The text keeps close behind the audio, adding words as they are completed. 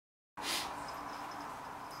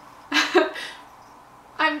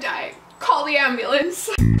I'm dying. Call the ambulance.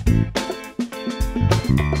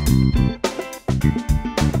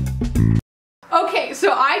 Okay,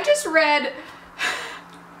 so I just read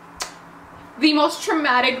the most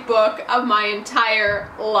traumatic book of my entire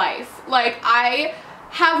life. Like, I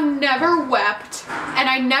have never wept, and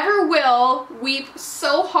I never will weep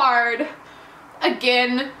so hard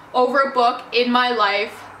again over a book in my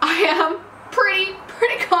life. I am pretty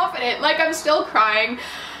confident. Like, I'm still crying.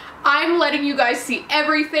 I'm letting you guys see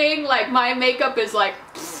everything. Like, my makeup is like,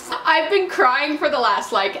 I've been crying for the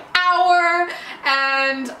last like hour,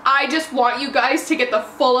 and I just want you guys to get the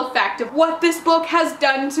full effect of what this book has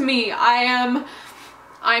done to me. I'm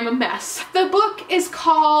a mess. The book is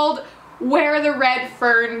called Where the Red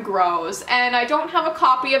Fern Grows, and I don't have a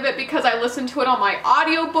copy of it because I listened to it on my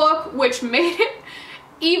audiobook, which made it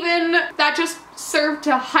even, that just served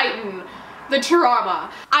to heighten the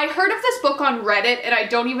trauma. I heard of this book on Reddit, and I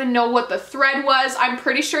don't even know what the thread was. I'm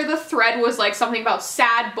pretty sure the thread was like something about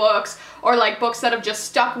sad books, or like books that have just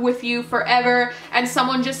stuck with you forever, and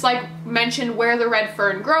someone just like mentioned Where the Red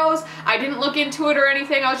Fern Grows. I didn't look into it or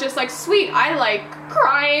anything. I was just like, sweet, I like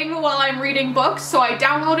crying while I'm reading books, so I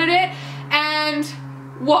downloaded it, and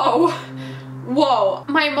whoa.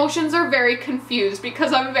 My emotions are very confused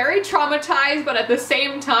because I'm very traumatized, but at the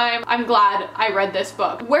same time, I'm glad I read this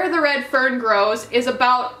book. Where the Red Fern Grows is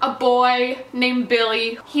about a boy named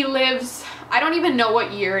Billy. He lives, I don't even know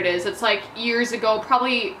what year it is. It's like years ago,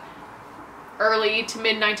 probably early to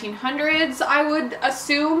mid 1900s, I would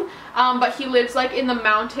assume. But he lives like in the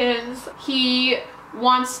mountains. He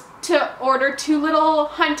wants to order 2 little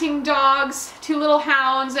hunting dogs, 2 little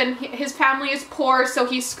hounds, and his family is poor, so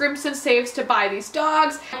he scrimps and saves to buy these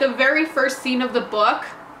dogs. The very first scene of the book,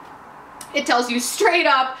 it tells you straight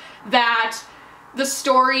up that the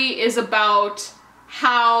story is about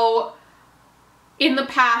how in the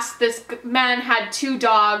past this man had 2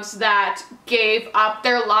 dogs that gave up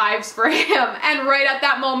their lives for him, and right at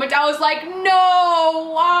that moment I was like,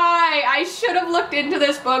 no, why? I should have looked into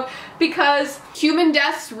this book, because human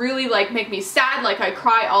deaths really like make me sad. Like, I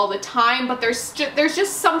cry all the time, but there's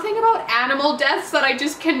just something about animal deaths that I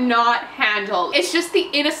just cannot handle. It's just the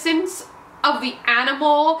innocence of the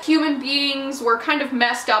animal. Human beings, we're kind of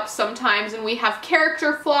messed up sometimes, and we have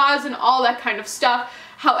character flaws and all that kind of stuff.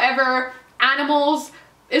 However, animals,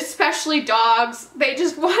 especially dogs, they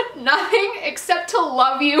just want nothing except to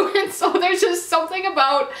love you, and so there's just something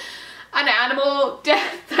about an animal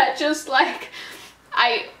death that just like,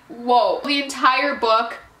 whoa. The entire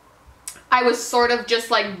book, I was sort of just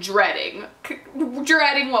like dreading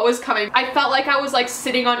what was coming. I felt like I was like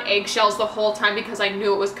sitting on eggshells the whole time because I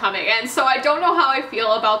knew it was coming, and so I don't know how I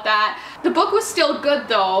feel about that. The book was still good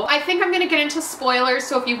though. I think I'm gonna get into spoilers,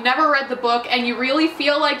 so if you've never read the book and you really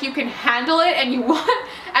feel like you can handle it, and you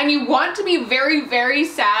want to be very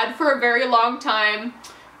sad for a very long time,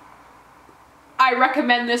 I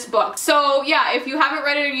recommend this book. So yeah, if you haven't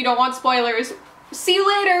read it and you don't want spoilers, see you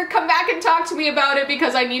later. Come back and talk to me about it,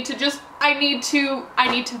 because I need to vent. I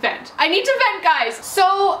need to vent, guys.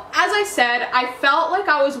 So, as I said, I felt like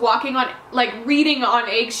I was walking on, like, reading on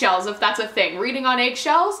eggshells, if that's a thing. Reading on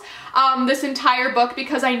eggshells, this entire book,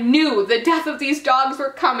 because I knew the death of these dogs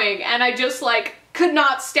were coming, and I just, like, could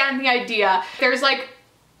not stand the idea. There's, like,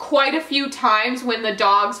 quite a few times when the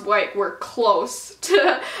dogs, like, were close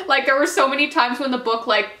to, like, there were so many times when the book,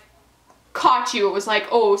 like, caught you. It was like,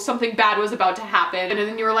 oh, something bad was about to happen, and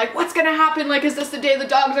then you were like, what's gonna happen? Like, is this the day the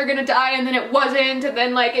dogs are gonna die? And then it wasn't, and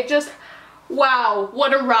then like it just, wow,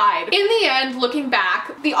 what a ride. In the end, looking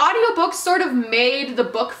back, the audiobook sort of made the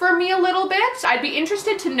book for me a little bit. I'd be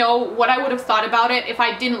interested to know what I would have thought about it if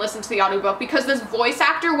I didn't listen to the audiobook, because this voice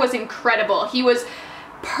actor was incredible. He was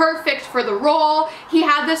perfect for the role. He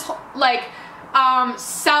had this like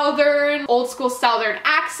southern, old school southern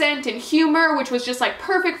accent and humor, which was just like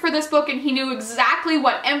perfect for this book, and he knew exactly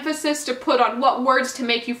what emphasis to put on what words to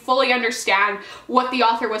make you fully understand what the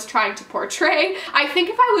author was trying to portray. I think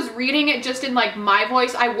if I was reading it just in like my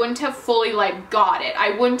voice, I wouldn't have fully like got it.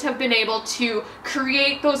 I wouldn't have been able to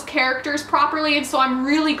create those characters properly, and so I'm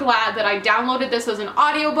really glad that I downloaded this as an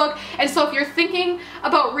audiobook. And so if you're thinking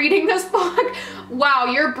about reading this book, wow,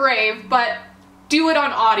 you're brave, but do it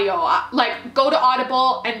on audio. Like, go to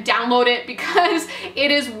Audible and download it, because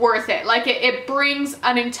it is worth it. Like, it brings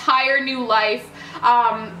an entire new life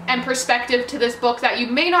and perspective to this book that you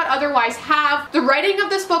may not otherwise have. The writing of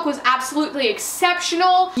this book was absolutely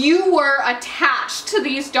exceptional. You were attached to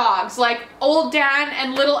these dogs, like Old Dan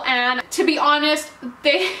and Little Anne. To be honest,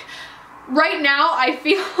 right now, I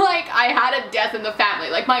feel like I had a death in the family.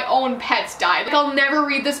 Like, my own pets died. Like, I'll never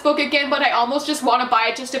read this book again, but I almost just want to buy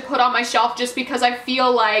it just to put on my shelf, just because I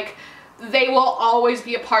feel like they will always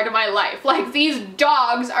be a part of my life. Like, these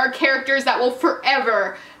dogs are characters that will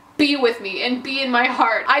forever be with me and be in my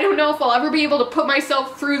heart. I don't know if I'll ever be able to put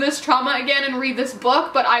myself through this trauma again and read this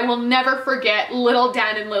book, but I will never forget Little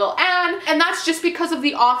Dan and Little Anne. And that's just because of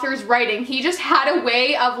the author's writing. He just had a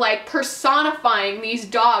way of like personifying these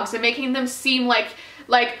dogs and making them seem like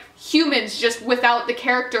humans, just without the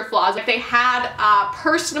character flaws. Like, they had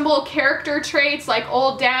personable character traits. Like,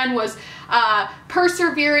 old Dan was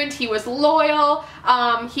perseverant, he was loyal,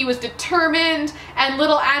 he was determined, and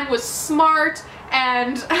little Anne was smart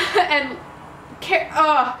and the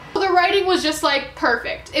writing was just like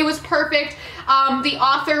perfect. It was perfect. The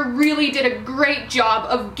author really did a great job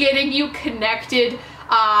of getting you connected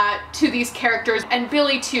to these characters, and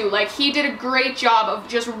Billy too. Like, he did a great job of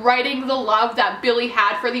just writing the love that Billy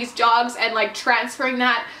had for these dogs and like transferring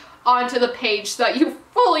that onto the page so that you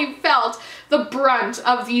fully felt the brunt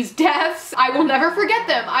of these deaths. I will never forget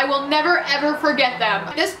them. I will never ever forget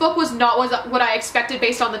them. This book was not what I expected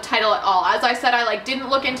based on the title at all. As I said, I like didn't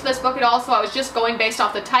look into this book at all, so I was just going based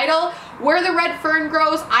off the title. Where the red fern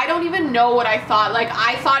grows, I don't even know what I thought. Like,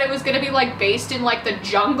 I thought it was gonna be like based in like the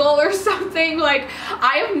jungle or something. Like,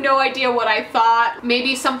 I have no idea what I thought.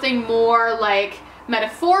 Maybe something more like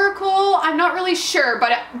metaphorical, I'm not really sure,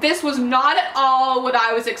 but this was not at all what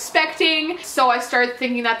I was expecting. So I started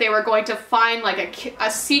thinking that they were going to find like a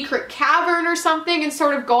secret cavern or something and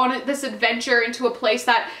sort of go on this adventure into a place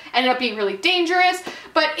that ended up being really dangerous.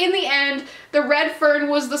 But in the end, the red fern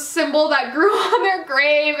was the symbol that grew on their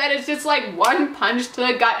grave, and it's just like one punch to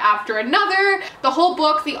the gut after another. The whole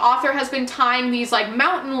book, the author has been tying these like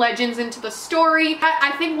mountain legends into the story.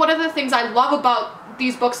 I think one of the things I love about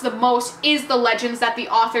these books the most is the legends that the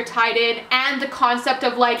author tied in, and the concept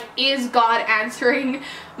of like, is God answering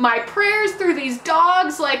my prayers through these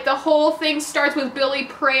dogs? Like, the whole thing starts with Billy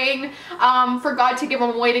praying for God to give him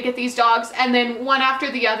a way to get these dogs, and then one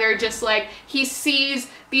after the other, just like, he sees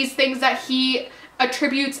these things that he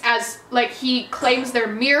attributes as like, he claims they're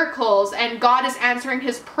miracles, and God is answering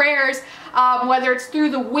his prayers, whether it's through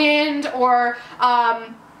the wind or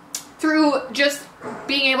through just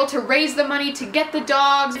being able to raise the money to get the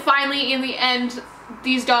dogs. Finally, in the end,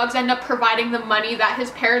 these dogs end up providing the money that his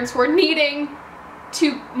parents were needing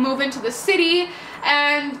to move into the city,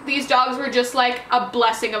 and these dogs were just like a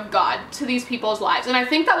blessing of God to these people's lives. And I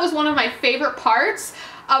think that was one of my favorite parts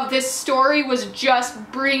of this story, was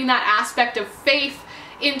just bringing that aspect of faith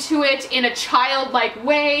into it in a childlike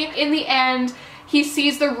way. In the end, he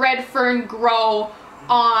sees the red fern grow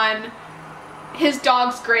on his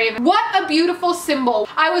dog's grave. What a beautiful symbol.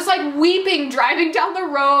 I was like weeping driving down the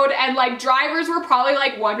road, and like drivers were probably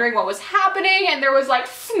like wondering what was happening, and there was like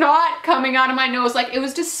snot coming out of my nose. Like, it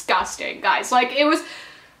was disgusting, guys. Like, it was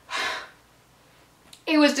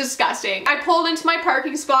disgusting. I pulled into my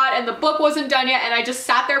parking spot and the book wasn't done yet, and I just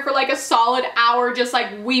sat there for like a solid hour just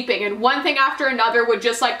like weeping, and one thing after another would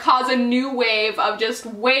just like cause a new wave of just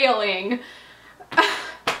wailing.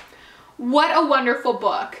 What a wonderful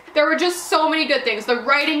book. There were just so many good things. The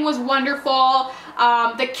writing was wonderful.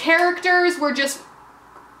 The characters were just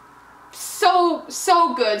so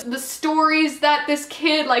good. The stories that this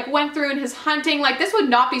kid like went through in his hunting, like, this would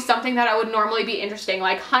not be something that I would normally be interested in.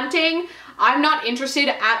 Like, hunting, I'm not interested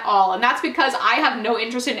at all. And that's because I have no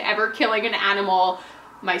interest in ever killing an animal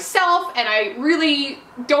myself, and I really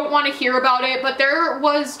don't want to hear about it. But there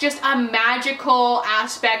was just a magical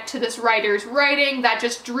aspect to this writer's writing that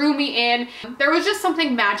just drew me in. There was just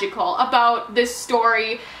something magical about this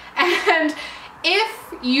story, and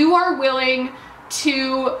if you are willing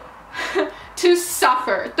to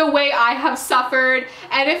suffer the way I have suffered,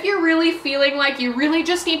 and if you're really feeling like you really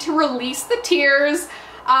just need to release the tears,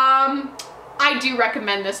 I do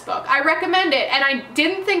recommend this book. I recommend it, and I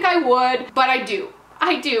didn't think I would, but I do.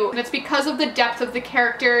 I do. And it's because of the depth of the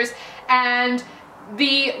characters and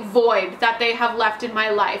the void that they have left in my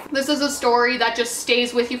life. This is a story that just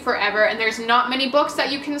stays with you forever, and there's not many books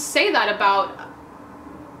that you can say that about.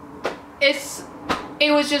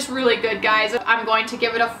 It was just really good, guys. I'm going to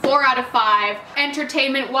give it a 4 out of 5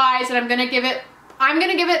 entertainment wise, and I'm gonna give it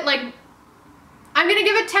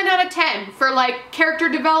 10 out of 10 for like character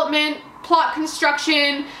development, plot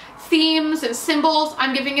construction, themes, and symbols.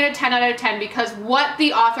 I'm giving it a 10 out of 10 because what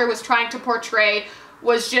the author was trying to portray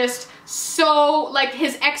was just so, like,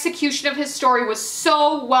 his execution of his story was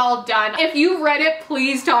so well done. If you've read it,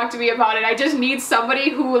 please talk to me about it. I just need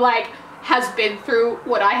somebody who like has been through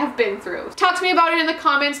what I have been through. Talk to me about it in the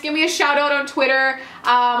comments. Give me a shout out on Twitter.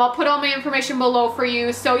 I'll put all my information below for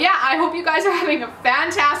you. So yeah, I hope you guys are having a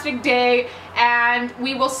fantastic day, and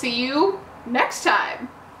we will see you next time.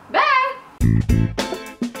 Bye!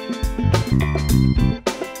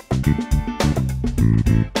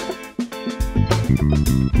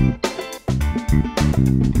 bye.